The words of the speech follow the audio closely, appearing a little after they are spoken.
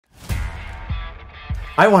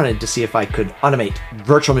I wanted to see if I could automate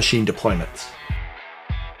virtual machine deployments.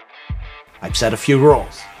 I've set a few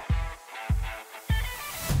rules.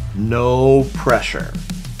 No pressure.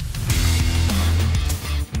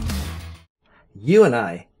 You and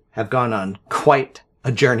I have gone on quite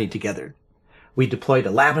a journey together. We deployed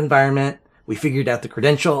a lab environment, we figured out the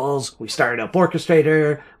credentials, we started up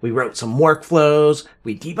Orchestrator, we wrote some workflows,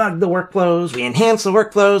 we debugged the workflows, we enhanced the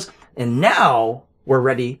workflows, and now we're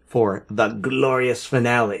ready for the glorious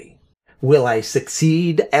finale. Will I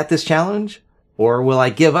succeed at this challenge? Or will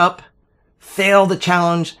I give up, fail the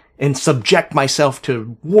challenge, and subject myself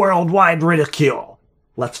to worldwide ridicule?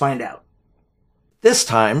 Let's find out. This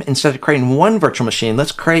time, instead of creating one virtual machine,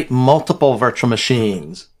 let's create multiple virtual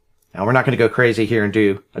machines. Now, we're not going to go crazy here and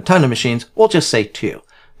do a ton of machines. We'll just say 2.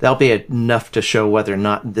 That'll be enough to show whether or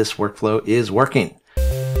not this workflow is working.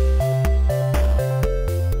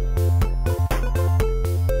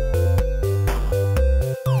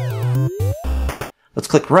 Let's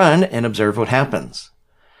click Run and observe what happens.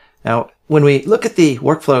 Now, when we look at the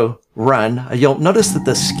workflow run, you'll notice that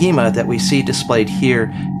the schema that we see displayed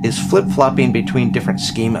here is flip-flopping between different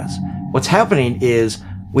schemas. What's happening is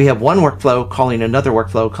we have one workflow calling another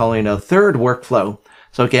workflow, calling a third workflow.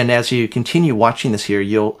 So again, as you continue watching this here,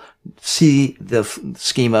 you'll see the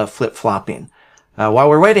schema flip-flopping. While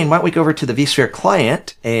we're waiting, why don't we go over to the vSphere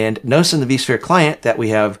client and notice in the vSphere client that we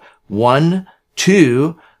have 1,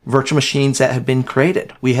 2 virtual machines that have been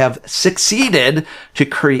created. We have succeeded to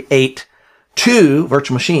create 2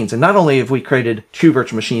 virtual machines. And not only have we created 2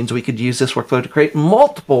 virtual machines, we could use this workflow to create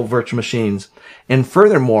multiple virtual machines. And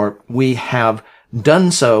furthermore, we have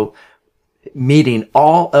done so meeting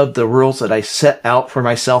all of the rules that I set out for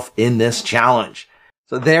myself in this challenge.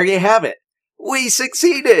 So there you have it. We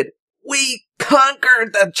succeeded. We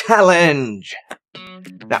conquered the challenge.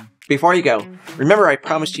 Now, before you go, remember I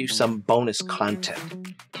promised you some bonus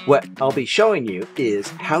content. What I'll be showing you is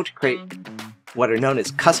how to create what are known as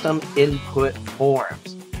custom input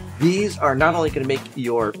forms. These are not only going to make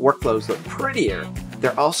your workflows look prettier,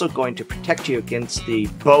 they're also going to protect you against the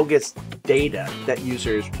bogus data that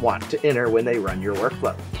users want to enter when they run your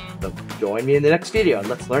workflow. So join me in the next video and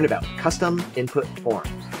let's learn about custom input forms.